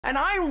and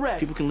I'm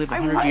ready. People can live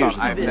 100 years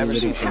without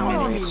living for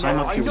a minute. So I'm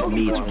up here with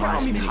me, it's my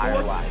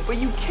entire life. But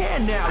you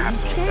can now, you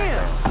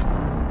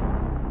can.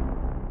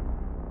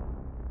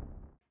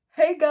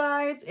 Hey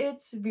guys,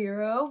 it's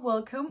Vera.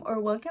 Welcome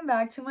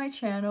back to my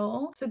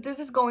channel. So this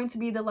is going to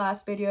be the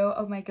last video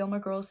of my Gilmore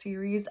Girls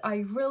series. I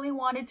really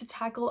wanted to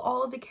tackle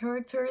all of the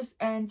characters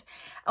and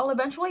I'll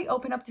eventually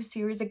open up the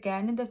series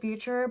again in the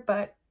future,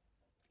 but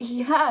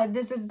yeah,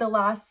 this is the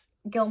last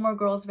Gilmore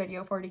Girls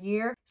video for the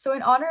year. So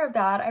in honor of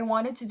that, I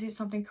wanted to do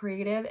something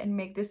creative and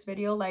make this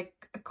video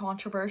like a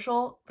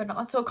controversial but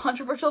not so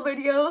controversial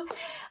video.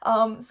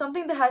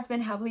 Something that has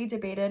been heavily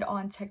debated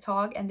on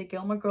TikTok and the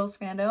Gilmore Girls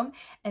fandom,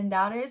 and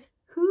that is,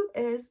 who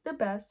is the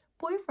best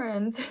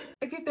boyfriend?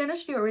 If you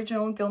finished the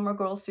original Gilmore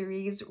Girls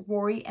series,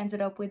 Rory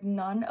ended up with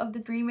none of the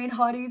three main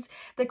hotties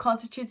that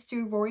constitutes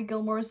to Rory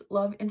Gilmore's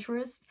love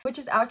interest, which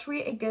is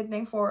actually a good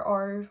thing for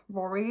our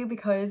Rory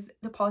because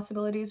the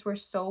possibilities were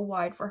so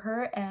wide for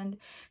her, and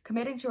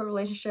committing to a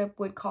relationship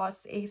would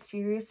cause a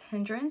serious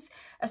hindrance,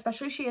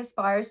 especially she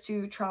aspires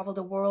to travel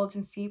the world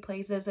and see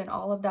places and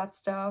all of that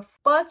stuff.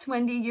 But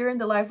when the Year in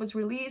the Life was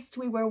released,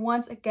 we were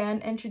once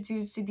again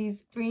introduced to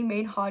these three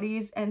main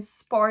hotties and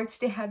sparked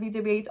the heavy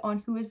debate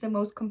on who is the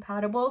most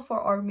compatible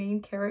for our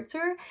main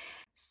character.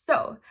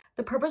 So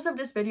the purpose of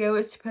this video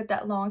is to put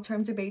that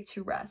long-term debate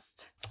to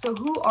rest. So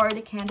who are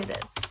the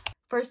candidates?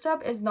 First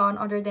up is none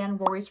other than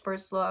Rory's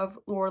first love,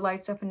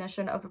 Lorelai's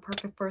definition of a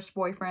perfect first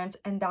boyfriend,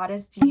 and that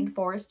is Dean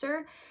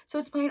Forrester. So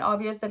it's plain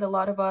obvious that a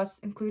lot of us,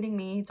 including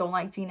me, don't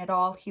like Dean at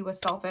all. He was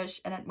selfish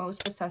and at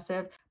most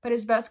possessive, but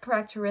his best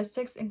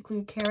characteristics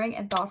include caring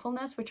and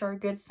thoughtfulness, which are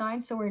good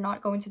signs, so we're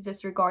not going to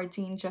disregard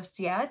Dean just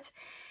yet.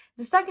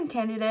 The second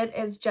candidate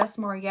is Jess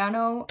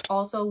Mariano,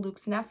 also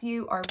Luke's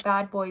nephew, our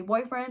bad boy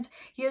boyfriend.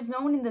 He is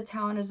known in the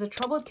town as a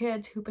troubled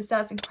kid who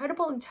possesses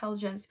incredible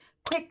intelligence,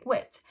 quick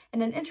wit,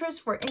 and an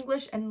interest for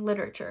English and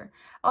literature.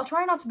 I'll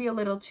try not to be a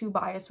little too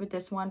biased with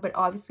this one, but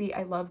obviously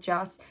I love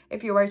Jess.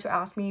 If you were to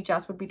ask me,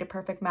 Jess would be the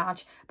perfect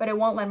match, but I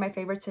won't let my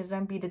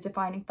favoritism be the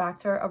defining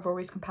factor of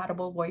Rory's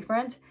compatible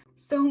boyfriend.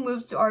 So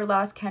moves to our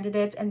last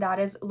candidate, and that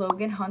is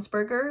Logan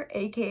Huntsberger,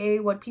 aka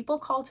what people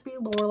call to be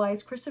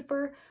Lorelai's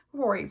Christopher,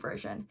 Rory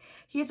version.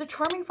 He is a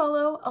charming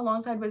fellow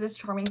alongside with his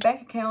charming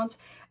bank account,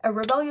 a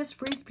rebellious,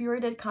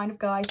 free-spirited kind of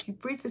guy who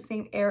breathes the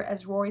same air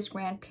as Rory's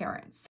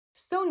grandparents.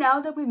 So now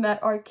that we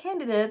met our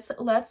candidates,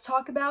 let's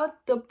talk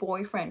about the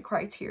boyfriend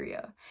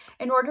criteria.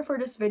 In order for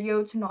this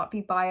video to not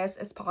be biased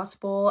as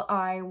possible,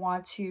 I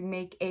want to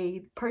make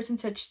a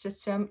percentage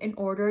system in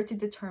order to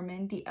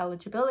determine the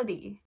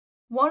eligibility.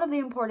 One of the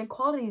important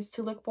qualities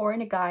to look for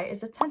in a guy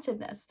is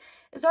attentiveness.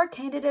 Is our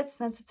candidate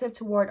sensitive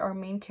toward our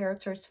main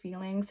character's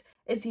feelings?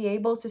 Is he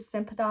able to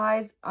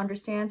sympathize,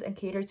 understand, and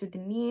cater to the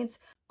needs?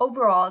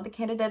 Overall, the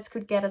candidates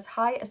could get as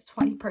high as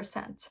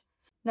 20%.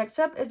 Next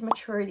up is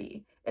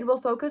maturity. It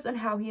will focus on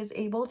how he is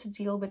able to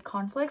deal with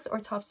conflicts or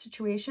tough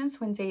situations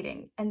when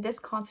dating, and this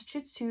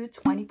constitutes to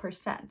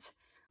 20%.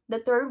 The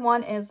third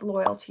one is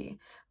loyalty.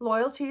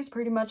 Loyalty is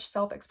pretty much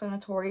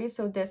self-explanatory,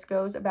 so this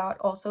goes about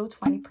also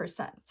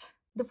 20%.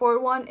 The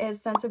fourth one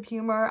is sense of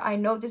humor. I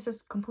know this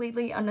is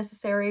completely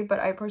unnecessary,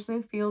 but I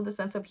personally feel the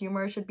sense of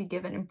humor should be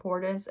given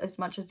importance as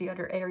much as the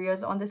other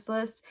areas on this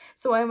list,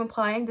 so I am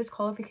applying this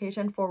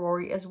qualification for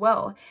Rory as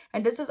well.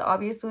 And this is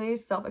obviously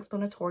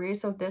self-explanatory,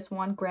 so this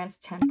one grants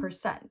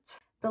 10%.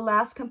 The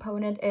last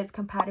component is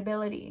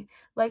compatibility.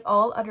 Like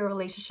all other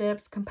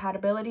relationships,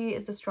 compatibility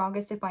is the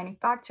strongest defining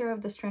factor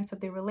of the strength of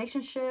the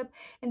relationship.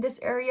 In this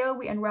area,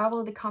 we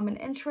unravel the common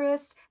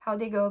interests, how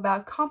they go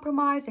about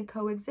compromise and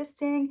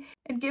coexisting,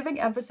 and giving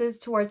emphasis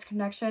towards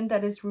connection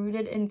that is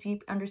rooted in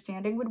deep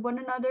understanding with one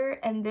another,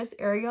 and this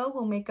area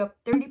will make up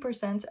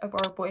 30% of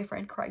our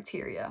boyfriend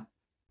criteria.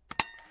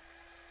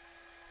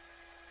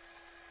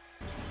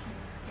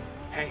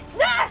 Hey.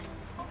 Ah!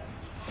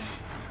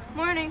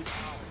 Morning.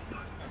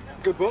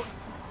 Good book?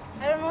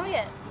 I don't know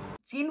yet.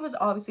 Dean was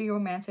obviously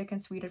romantic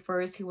and sweet at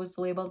first. He was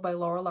labeled by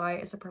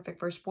Lorelai as a perfect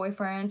first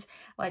boyfriend.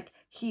 Like,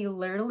 he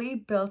literally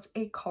built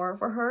a car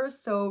for her,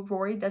 so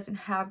Rory doesn't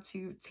have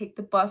to take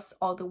the bus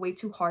all the way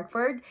to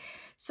Hartford.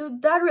 So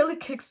that really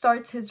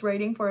kickstarts his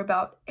rating for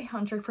about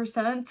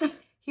 100%.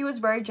 He was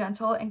very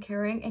gentle and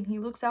caring, and he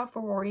looks out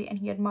for Rory, and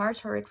he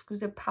admires her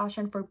exclusive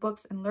passion for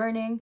books and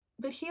learning.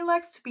 But he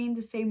likes to be in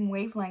the same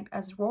wavelength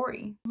as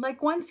Rory.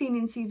 Like one scene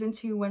in season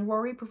 2 when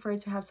Rory preferred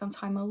to have some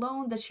time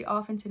alone that she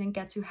often didn't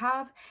get to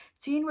have,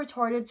 Dean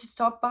retorted to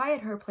stop by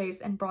at her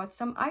place and brought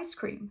some ice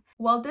cream.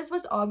 While this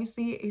was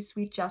obviously a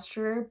sweet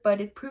gesture,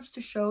 but it proves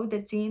to show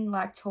that Dean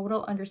lacked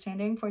total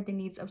understanding for the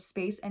needs of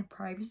space and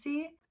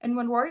privacy. And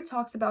when Rory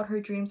talks about her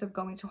dreams of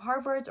going to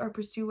Harvard or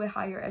pursue a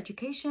higher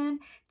education,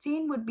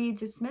 Dean would be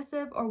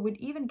dismissive or would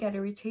even get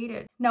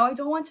irritated. Now, I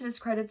don't want to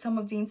discredit some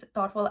of Dean's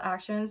thoughtful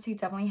actions. He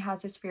definitely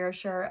has his fair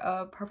share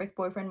of perfect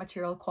boyfriend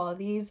material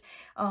qualities.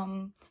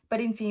 But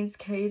in Dean's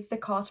case, the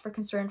cause for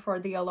concern for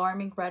the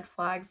alarming red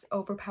flags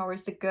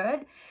overpowers the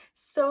good.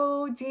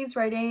 So Dean's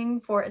rating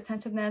for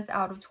attentiveness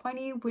out of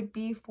 20 would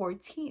be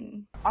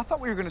 14. I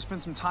thought we were going to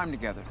spend some time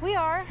together. We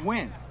are.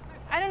 When?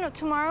 I don't know,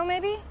 tomorrow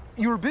maybe?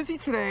 You were busy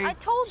today. I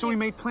told so you. we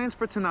made plans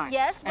for tonight.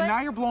 Yes, And but-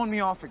 now you're blowing me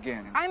off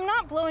again. I'm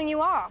not blowing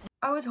you off.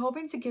 I was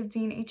hoping to give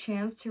Dean a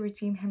chance to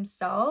redeem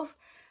himself,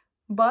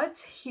 but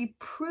he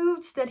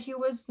proved that he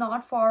was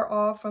not far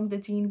off from the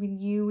Dean we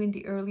knew in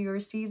the earlier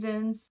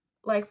seasons.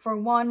 Like, for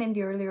one, in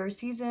the earlier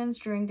seasons,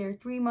 during their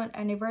 3-month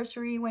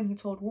anniversary, when he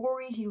told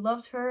Rory he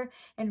loves her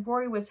and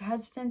Rory was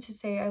hesitant to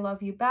say I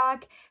love you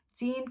back,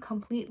 Dean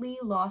completely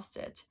lost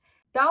it.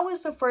 That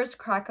was the first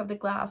crack of the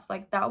glass,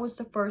 like that was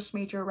the first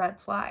major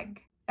red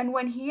flag. And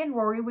when he and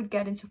Rory would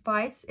get into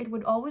fights, it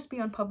would always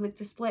be on public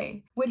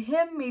display, with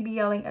him maybe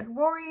yelling at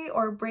Rory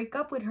or break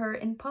up with her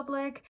in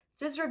public,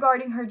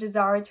 disregarding her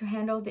desire to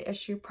handle the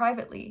issue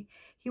privately.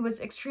 He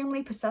was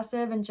extremely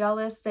possessive and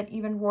jealous that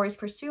even Rory's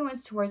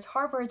pursuance towards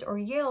Harvard or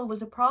Yale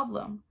was a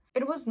problem.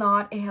 It was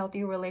not a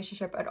healthy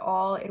relationship at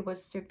all. It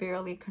was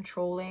severely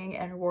controlling,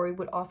 and Rory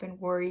would often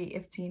worry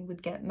if Dean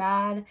would get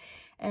mad.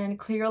 And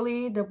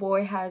clearly, the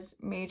boy has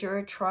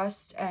major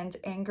trust and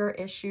anger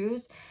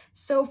issues.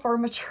 So for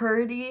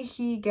maturity,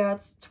 he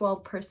gets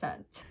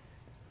 12%.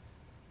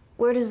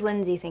 Where does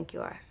Lindsay think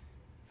you are?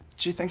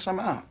 She thinks I'm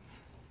out.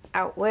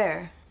 Out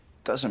where?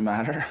 Doesn't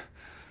matter.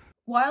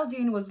 While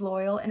Dean was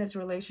loyal in his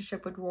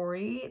relationship with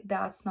Rory,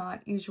 that's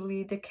not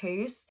usually the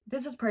case.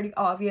 This is pretty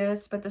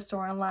obvious, but the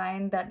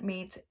storyline that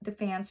made the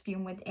fans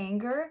fume with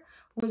anger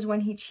was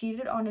when he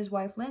cheated on his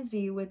wife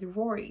Lindsay with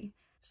Rory.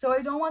 So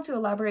I don't want to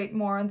elaborate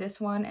more on this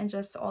one and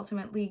just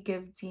ultimately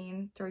give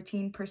Dean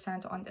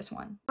 13% on this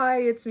one.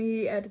 Hi, it's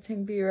me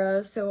editing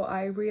Vera. So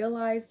I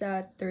realized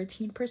that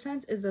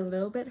 13% is a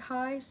little bit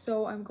high,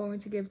 so I'm going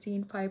to give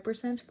Dean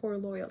 5% for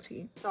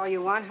loyalty. That's all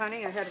you want,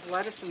 honey? A head of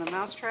lettuce and the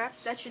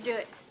mousetraps? That should do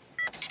it.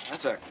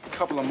 That's a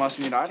couple of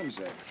must-need items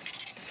there.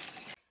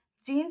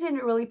 Dean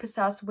didn't really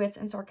possess wit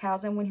and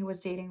sarcasm when he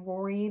was dating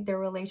Rory. Their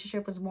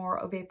relationship was more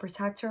of a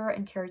protector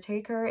and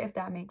caretaker, if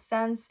that makes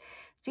sense.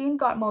 Dean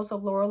got most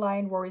of Lorelai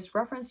and Rory's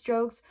reference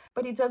jokes,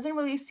 but he doesn't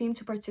really seem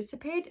to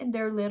participate in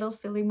their little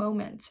silly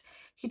moments.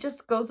 He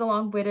just goes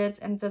along with it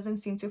and doesn't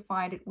seem to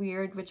find it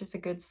weird, which is a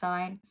good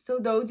sign. So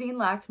though Dean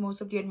lacked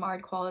most of the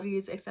admired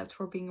qualities except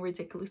for being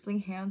ridiculously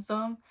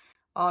handsome,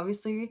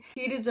 obviously,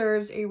 he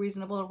deserves a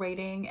reasonable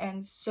rating,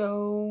 and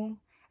so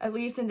at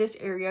least in this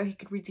area, he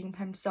could redeem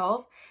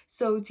himself.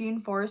 So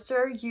Dean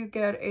Forrester, you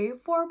get a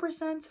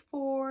 4%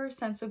 for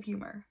sense of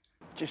humor.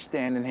 Just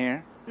standing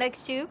here.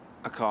 Next to you?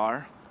 A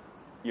car.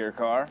 Your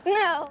car.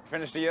 No.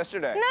 Finished it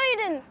yesterday. No, you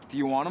didn't. Do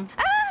you want them?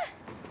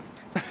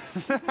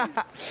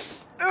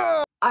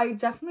 I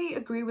definitely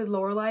agree with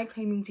Lorelai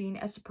claiming Dean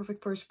as the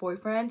perfect first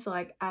boyfriend.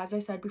 Like, as I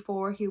said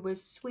before, he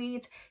was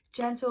sweet,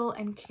 gentle,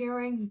 and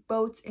caring,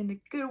 both in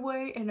a good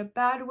way and a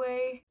bad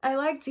way. I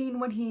liked Dean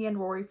when he and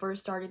Rory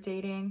first started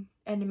dating.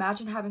 And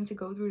imagine having to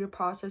go through the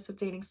process of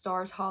dating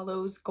Stars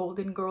Hollow's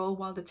golden girl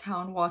while the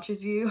town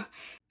watches you.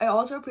 I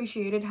also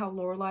appreciated how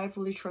Lorelai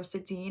fully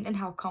trusted Dean and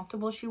how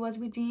comfortable she was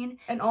with Dean.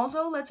 And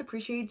also, let's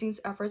appreciate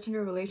Dean's efforts in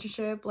the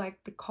relationship,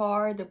 like the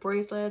car, the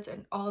bracelets,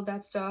 and all of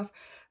that stuff.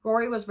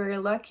 Rory was very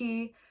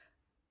lucky.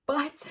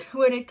 But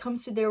when it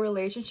comes to their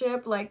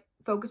relationship, like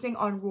focusing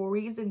on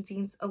Rory's and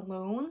Dean's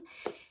alone,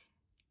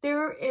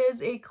 there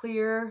is a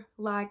clear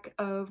lack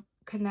of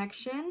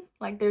connection.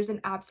 Like, there's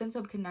an absence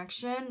of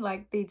connection.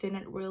 Like, they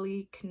didn't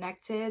really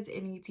connect it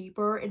any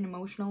deeper in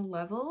emotional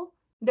level.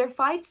 Their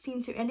fights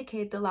seem to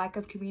indicate the lack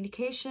of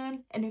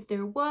communication, and if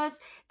there was,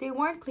 they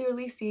weren't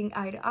clearly seeing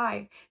eye to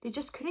eye. They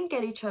just couldn't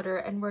get each other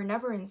and were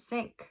never in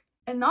sync.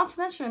 And not to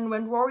mention,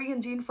 when Rory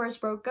and Dean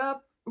first broke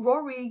up,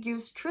 Rory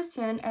used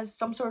Tristan as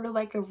some sort of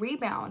like a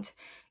rebound.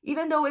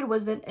 Even though it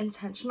wasn't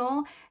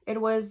intentional, it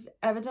was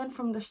evident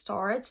from the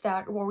start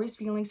that Rory's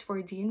feelings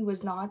for Dean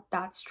was not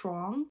that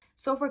strong.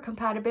 So for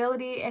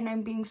compatibility, and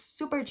I'm being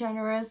super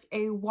generous,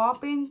 a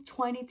whopping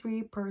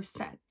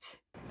 23%.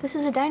 This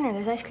is a diner.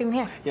 There's ice cream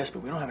here. Yes,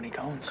 but we don't have any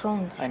cones.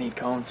 Cones. I need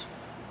cones.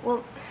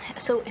 Well,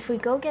 so if we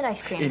go get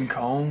ice cream, In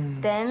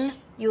cones? then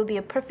you will be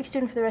a perfect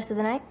student for the rest of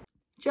the night?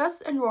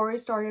 Jess and Rory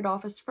started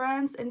off as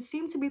friends and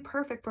seemed to be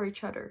perfect for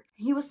each other.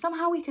 He was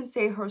somehow, we can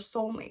say, her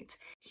soulmate.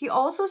 He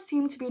also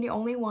seemed to be the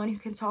only one who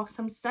can talk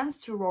some sense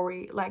to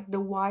Rory, like the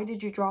 "why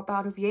did you drop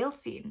out of Yale"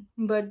 scene.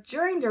 But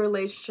during the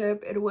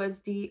relationship, it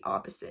was the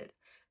opposite.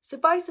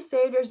 Suffice to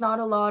say, there's not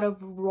a lot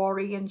of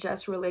Rory and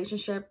Jess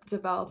relationship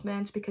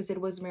development because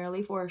it was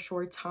merely for a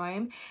short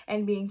time,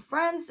 and being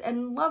friends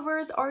and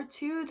lovers are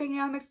two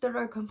dynamics that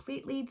are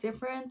completely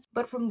different.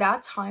 But from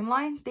that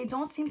timeline, they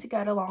don't seem to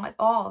get along at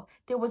all.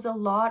 There was a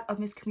lot of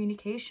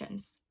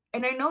miscommunications.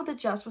 And I know that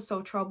Jess was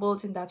so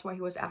troubled and that's why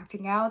he was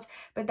acting out,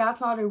 but that's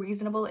not a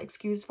reasonable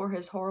excuse for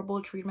his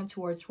horrible treatment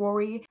towards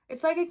Rory.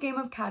 It's like a game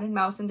of cat and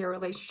mouse in their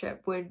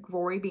relationship, with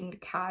Rory being the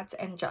cat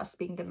and Jess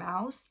being the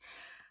mouse.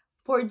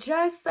 For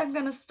Jess, I'm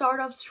gonna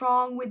start off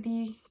strong with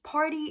the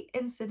party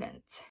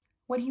incident.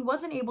 When he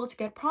wasn't able to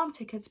get prom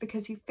tickets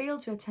because he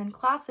failed to attend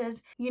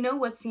classes, you know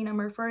what scene I'm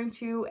referring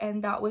to,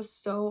 and that was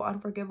so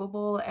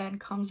unforgivable and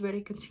comes with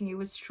a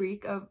continuous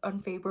streak of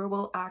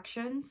unfavorable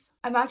actions.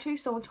 I'm actually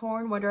so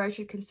torn whether I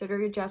should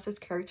consider Jess's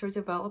character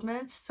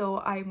development, so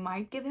I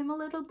might give him a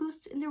little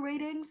boost in the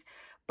ratings,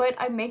 but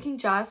I'm making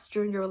Jess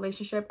during the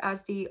relationship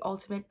as the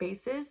ultimate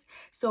basis.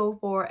 So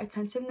for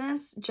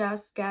attentiveness,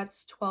 Jess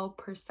gets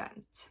 12%.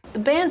 The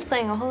band's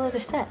playing a whole other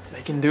set.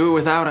 They can do it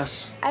without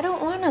us. I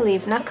don't want to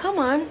leave. Now come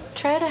on.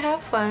 Try to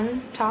have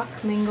fun. Talk,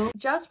 mingle.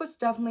 Jess was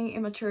definitely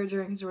immature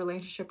during his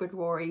relationship with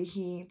Rory.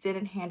 He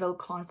didn't handle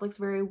conflicts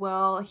very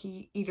well.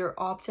 He either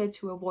opted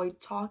to avoid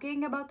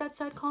talking about that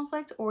said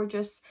conflict or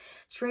just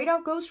straight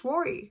out ghost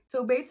Rory.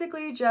 So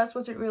basically, Jess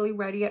wasn't really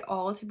ready at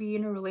all to be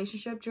in a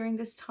relationship during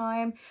this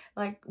time.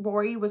 Like,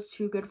 Rory was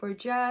too good for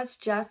Jess.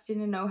 Jess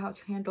didn't know how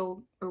to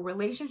handle a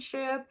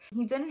relationship.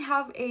 He didn't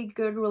have a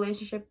good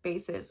relationship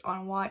basis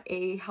on what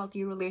a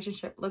healthy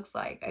relationship looks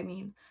like. I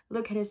mean,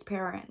 look at his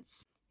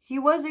parents. He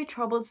was a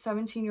troubled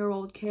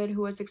 17-year-old kid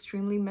who was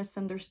extremely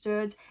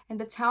misunderstood, and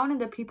the town and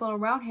the people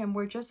around him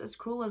were just as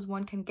cruel as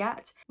one can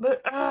get.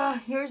 But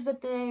here's the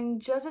thing,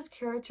 Jess's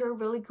character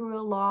really grew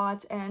a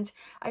lot, and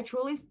I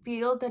truly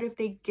feel that if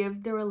they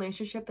give the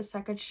relationship a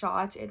second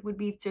shot, it would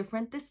be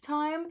different this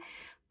time.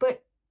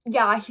 But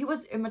yeah, he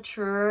was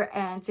immature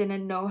and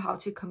didn't know how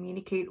to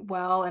communicate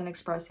well and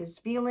express his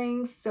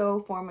feelings, so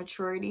for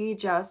maturity,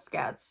 Jess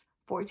gets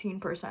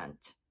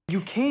 14%.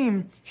 You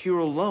came here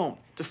alone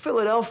to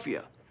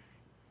Philadelphia.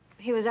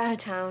 He was out of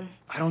town.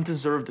 I don't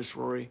deserve this,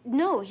 Rory.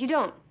 No, you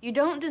don't. You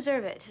don't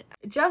deserve it.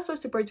 Jess was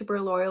super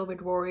duper loyal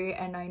with Rory,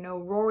 and I know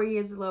Rory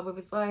is the love of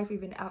his life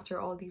even after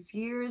all these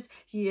years.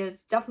 He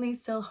is definitely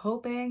still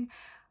hoping,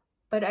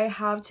 but I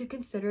have to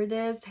consider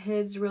this,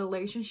 his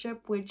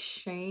relationship with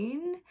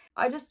Shane.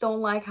 I just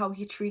don't like how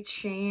he treats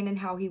Shane and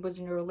how he was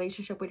in a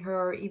relationship with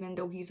her even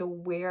though he's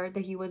aware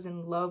that he was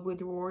in love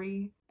with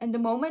Rory. And the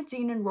moment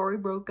Dean and Rory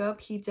broke up,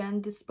 he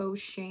then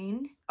disposed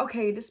Shane.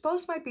 Okay,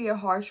 dispose might be a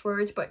harsh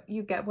word, but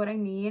you get what I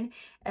mean.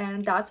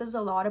 And that says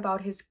a lot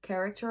about his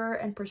character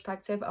and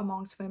perspective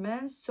amongst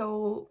women.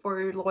 So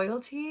for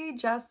loyalty,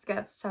 Jess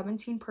gets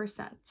 17%.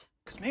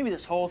 Because maybe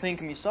this whole thing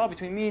can be solved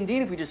between me and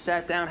Dean if we just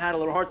sat down, had a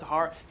little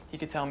heart-to-heart. He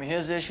could tell me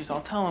his issues, I'll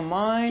tell him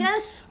mine.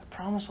 Jess! I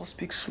promise I'll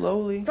speak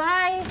slowly.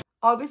 Bye!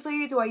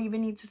 Obviously, do I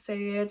even need to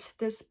say it?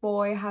 This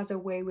boy has a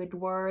way with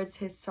words.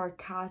 His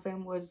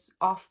sarcasm was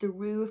off the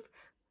roof,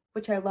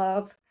 which I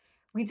love.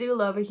 We do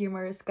love a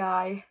humorous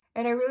guy.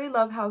 And I really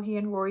love how he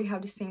and Rory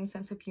have the same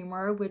sense of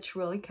humor, which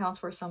really counts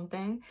for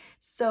something.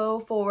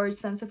 So for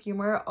sense of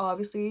humor,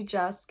 obviously,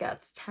 Jess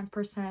gets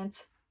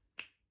 10%.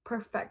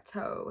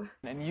 Perfecto.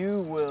 And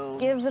you will...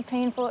 Give the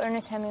painful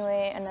Ernest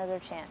Hemingway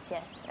another chance.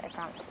 Yes, I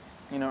promise.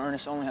 You know,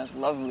 Ernest only has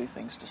lovely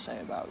things to say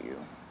about you.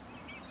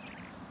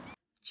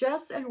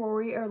 Jess and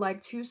Rory are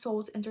like two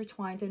souls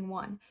intertwined in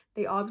one.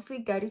 They obviously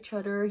get each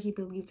other. He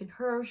believed in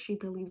her, she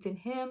believed in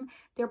him.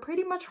 They're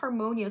pretty much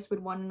harmonious with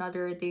one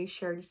another. They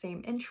share the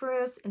same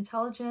interests,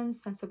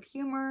 intelligence, sense of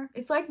humor.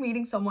 It's like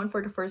meeting someone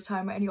for the first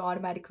time and you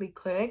automatically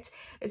clicked.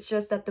 It's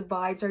just that the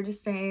vibes are the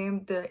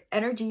same, the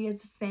energy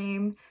is the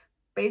same.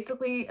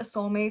 Basically, a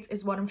soulmate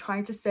is what I'm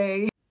trying to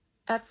say.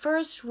 At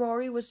first,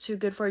 Rory was too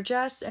good for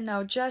Jess, and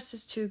now Jess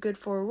is too good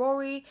for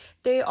Rory.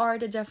 They are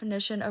the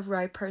definition of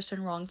right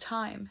person, wrong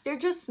time. They're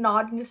just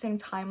not in the same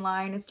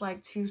timeline. It's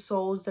like two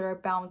souls that are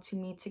bound to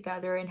meet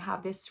together and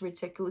have this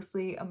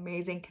ridiculously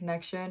amazing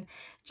connection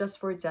just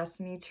for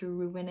destiny to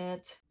ruin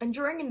it. And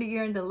during the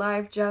year in the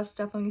life, Jess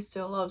definitely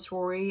still loves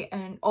Rory,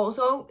 and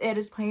also it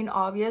is plain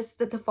obvious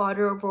that the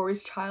father of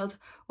Rory's child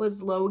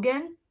was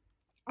Logan.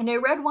 And I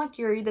read one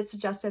theory that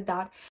suggested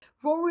that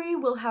Rory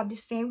will have the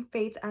same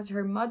fate as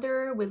her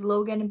mother, with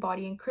Logan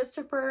embodying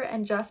Christopher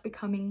and Jess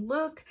becoming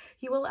Luke.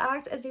 He will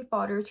act as a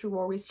father to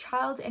Rory's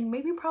child, and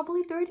maybe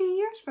probably 30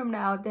 years from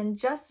now, then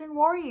Jess and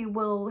Rory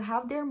will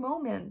have their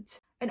moment.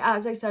 And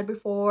as I said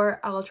before,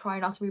 I'll try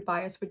not to be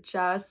biased with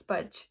Jess,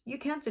 but you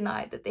can't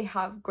deny that they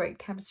have great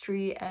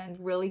chemistry and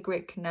really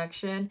great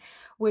connection,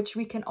 which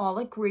we can all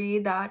agree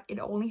that it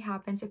only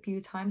happens a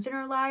few times in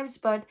our lives,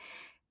 but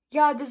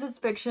yeah, this is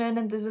fiction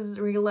and this is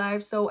real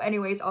life. So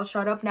anyways, I'll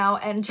shut up now,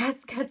 and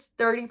Jess gets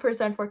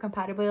 30% for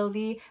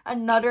compatibility.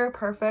 Another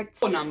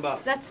perfect number.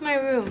 That's my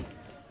room.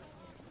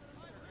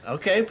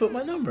 Okay, put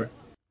my number.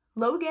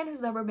 Logan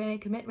has never been a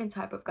commitment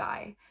type of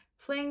guy.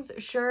 Flings,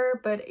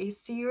 sure, but a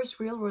serious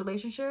real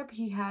relationship,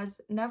 he has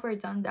never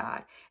done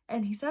that.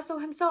 And he says so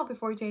himself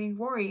before dating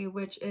Rory,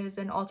 which is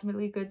an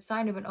ultimately good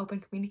sign of an open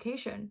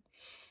communication.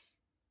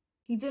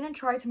 He didn't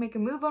try to make a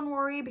move on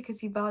Rory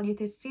because he valued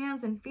his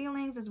stance and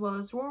feelings as well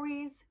as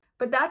Rory's.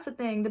 But that's the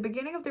thing, the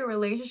beginning of their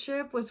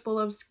relationship was full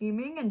of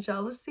scheming and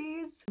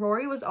jealousies.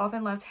 Rory was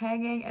often left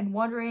hanging and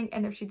wondering,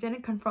 and if she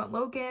didn't confront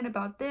Logan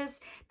about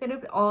this, then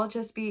it would all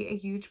just be a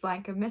huge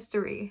blank of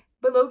mystery.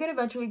 But Logan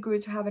eventually grew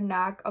to have a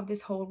knack of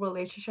this whole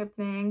relationship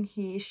thing.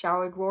 He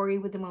showered Rory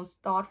with the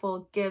most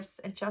thoughtful gifts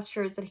and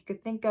gestures that he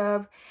could think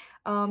of.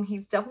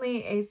 He's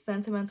definitely a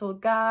sentimental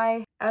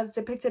guy, as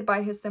depicted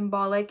by his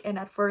symbolic and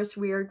at first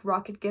weird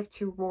rocket gift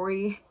to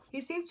Rory. He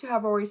seems to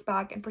have Rory's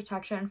back and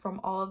protection from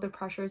all of the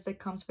pressures that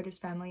comes with his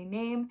family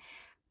name,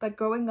 but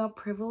growing up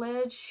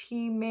privileged,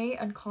 he may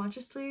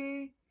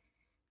unconsciously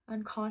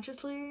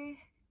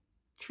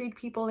treat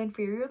people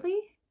inferiorly.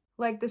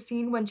 Like the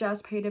scene when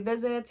Jess paid a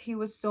visit, he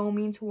was so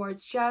mean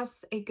towards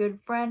Jess, a good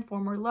friend,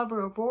 former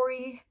lover of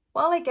Rory.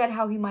 While I get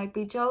how he might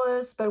be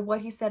jealous, but what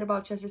he said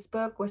about Jess's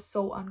book was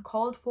so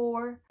uncalled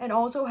for. And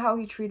also how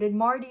he treated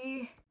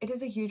Marty. It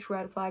is a huge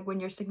red flag when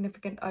your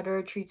significant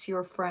other treats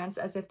your friends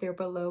as if they're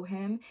below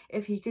him.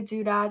 If he could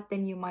do that,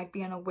 then you might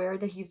be unaware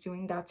that he's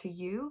doing that to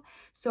you.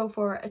 So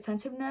for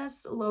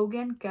attentiveness,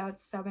 Logan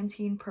gets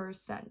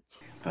 17%.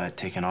 But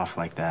taking off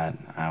like that,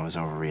 I was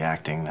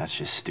overreacting. That's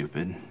just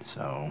stupid.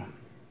 So,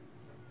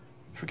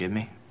 forgive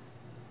me.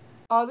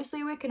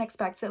 Obviously, we can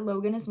expect that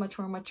Logan is much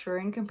more mature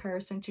in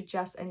comparison to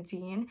Jess and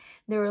Dean.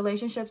 Their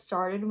relationship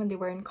started when they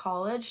were in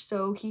college,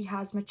 so he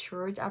has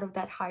matured out of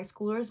that high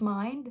schooler's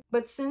mind.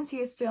 But since he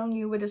is still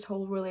new with this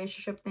whole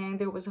relationship thing,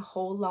 there was a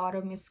whole lot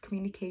of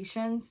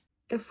miscommunications.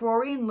 If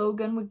Rory and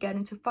Logan would get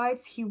into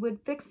fights, he would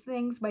fix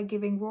things by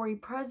giving Rory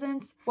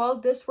presents. Well,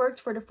 this worked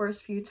for the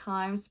first few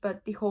times,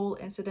 but the whole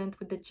incident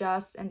with the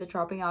Jess and the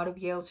dropping out of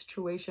Yale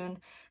situation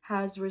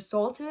has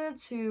resulted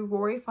to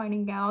Rory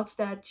finding out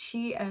that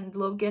she and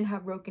Logan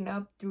have broken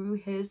up through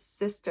his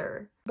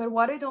sister. But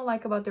what I don't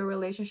like about their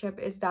relationship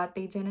is that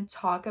they didn't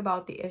talk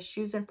about the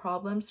issues and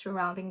problems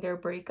surrounding their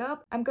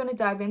breakup. I'm gonna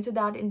dive into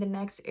that in the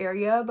next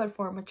area, but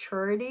for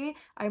maturity,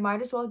 I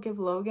might as well give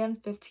Logan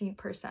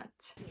 15%.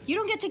 You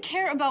don't get to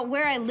care about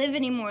where I live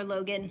anymore,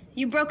 Logan.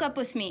 You broke up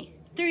with me.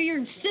 Through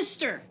your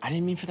sister. I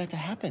didn't mean for that to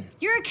happen.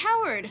 You're a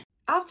coward.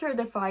 After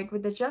the fight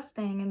with the Jess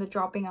thing and the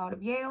dropping out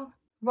of Yale,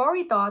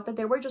 Rory thought that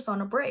they were just on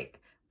a break,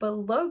 but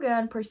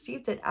Logan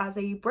perceived it as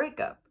a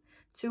breakup,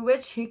 to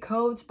which he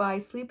coped by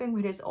sleeping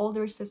with his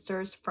older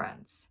sister's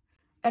friends.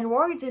 And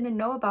Rory didn't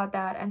know about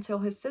that until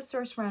his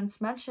sister's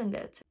friends mentioned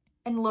it.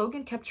 And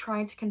Logan kept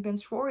trying to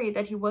convince Rory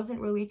that he wasn't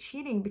really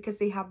cheating because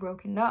they have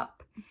broken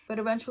up. But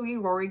eventually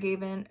Rory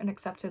gave in and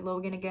accepted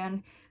Logan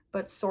again.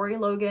 But sorry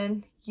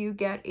Logan, you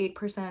get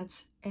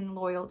 8% in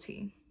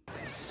loyalty.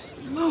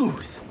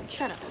 Smooth.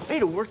 Shut up. Way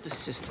to work the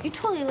system. You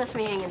totally left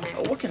me hanging there.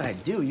 Oh, what can I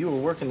do? You were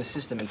working the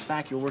system. In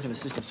fact, you were working the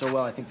system so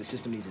well, I think the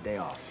system needs a day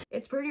off.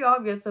 It's pretty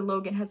obvious that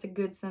Logan has a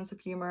good sense of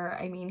humor.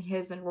 I mean,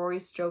 his and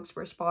Rory's jokes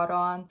were spot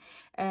on,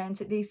 and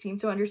they seem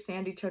to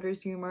understand each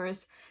other's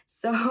humors.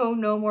 So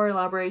no more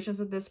elaborations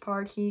of this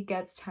part. He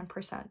gets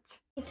 10%.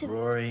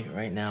 Rory,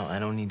 right now, I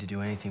don't need to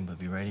do anything but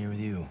be right here with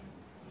you.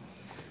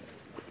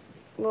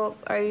 Well,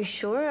 are you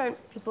sure?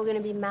 Aren't people gonna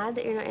be mad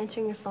that you're not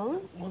answering your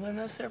phone? Well, then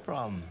that's their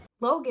problem.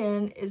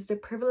 Logan is the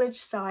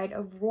privileged side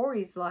of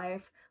Rory's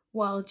life,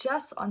 while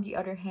Jess, on the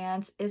other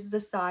hand, is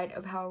the side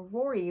of how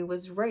Rory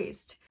was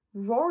raised.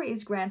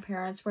 Rory's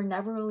grandparents were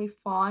never really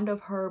fond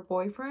of her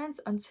boyfriends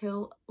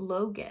until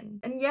Logan.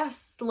 And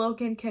yes,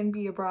 Logan can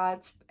be a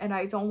brat, and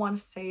I don't want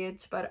to say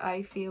it, but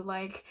I feel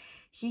like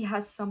he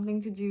has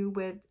something to do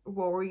with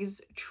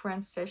Rory's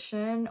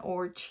transition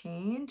or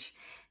change.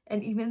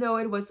 And even though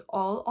it was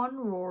all on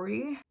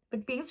Rory,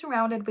 but being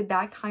surrounded with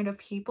that kind of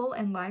people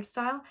and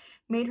lifestyle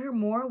made her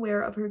more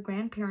aware of her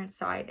grandparents'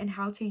 side and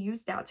how to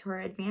use that to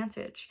her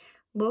advantage.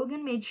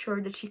 Logan made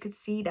sure that she could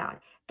see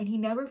that, and he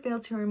never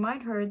failed to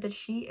remind her that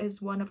she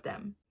is one of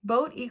them.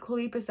 Both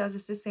equally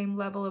possesses the same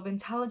level of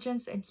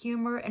intelligence and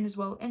humor and as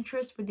well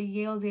interest with the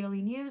Yale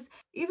Daily News,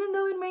 even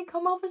though it may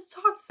come off as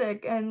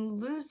toxic and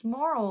lose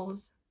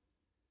morals.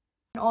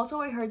 And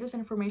also, I heard this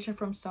information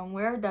from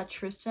somewhere that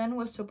Tristan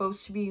was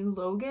supposed to be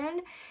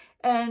Logan,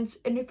 and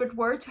if it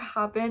were to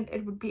happen,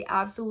 it would be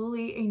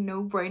absolutely a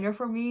no-brainer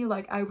for me.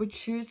 Like, I would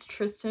choose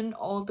Tristan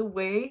all the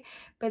way,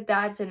 but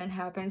that didn't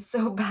happen.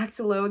 So back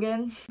to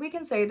Logan. We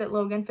can say that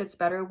Logan fits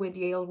better with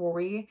Yale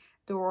Rory,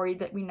 the Rory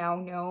that we now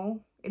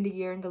know in the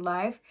year in the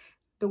life,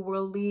 the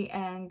worldly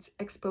and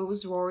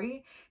exposed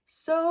Rory.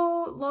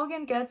 So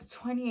Logan gets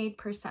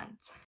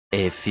 28%.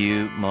 A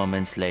few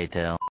moments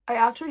later. I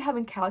actually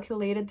haven't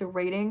calculated the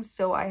ratings,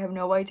 so I have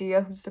no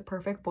idea who's the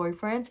perfect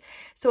boyfriend.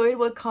 So it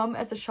will come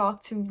as a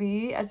shock to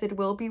me as it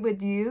will be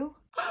with you.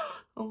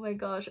 Oh my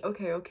gosh.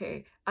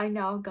 Okay. I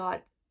now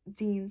got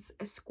Dean's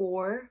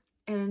score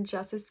and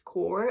Jess's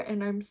score,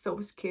 and I'm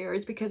so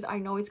scared because I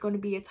know it's going to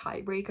be a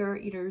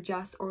tiebreaker, either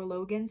Jess or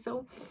Logan.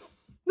 So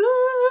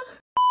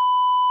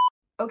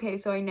okay,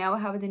 so I now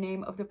have the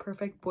name of the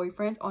perfect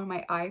boyfriend on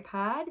my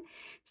iPad.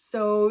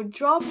 So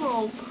drum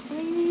roll,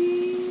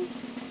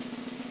 please.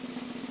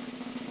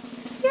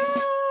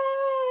 Yay!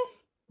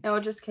 No,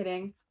 just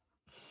kidding.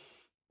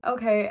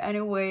 Okay,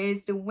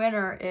 anyways, the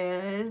winner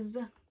is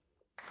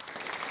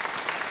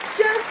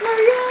Jess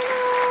Mariano!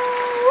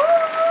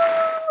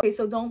 Woo! Okay,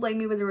 so don't blame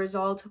me with the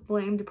result.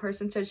 Blame the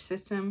percentage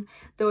system,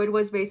 though it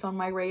was based on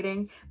my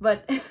rating.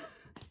 But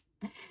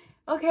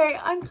okay,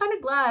 I'm kind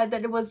of glad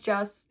that it was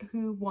Jess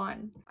who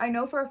won. I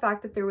know for a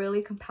fact that they're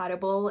really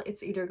compatible.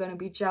 It's either gonna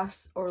be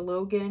Jess or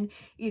Logan.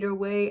 Either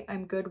way,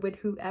 I'm good with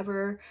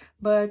whoever.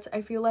 But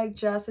I feel like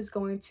Jess is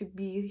going to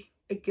be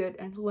a good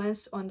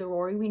influence on the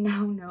Rory we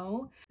now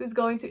know, who's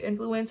going to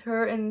influence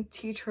her and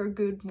teach her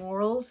good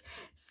morals.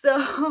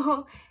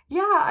 So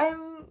yeah,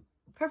 I'm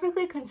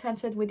perfectly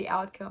contented with the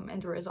outcome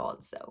and the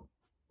results. So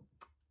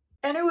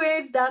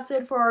Anyways, that's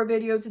it for our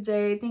video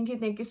today. Thank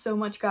you so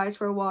much guys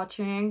for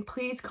watching.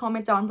 Please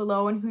comment down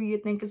below on who you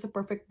think is a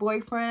perfect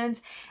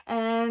boyfriend.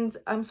 And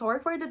I'm sorry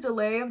for the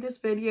delay of this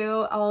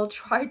video. I'll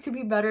try to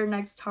be better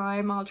next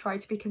time. I'll try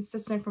to be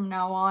consistent from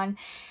now on.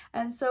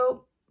 And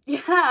so,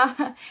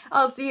 yeah,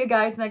 I'll see you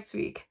guys next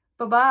week.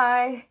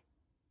 Bye-bye.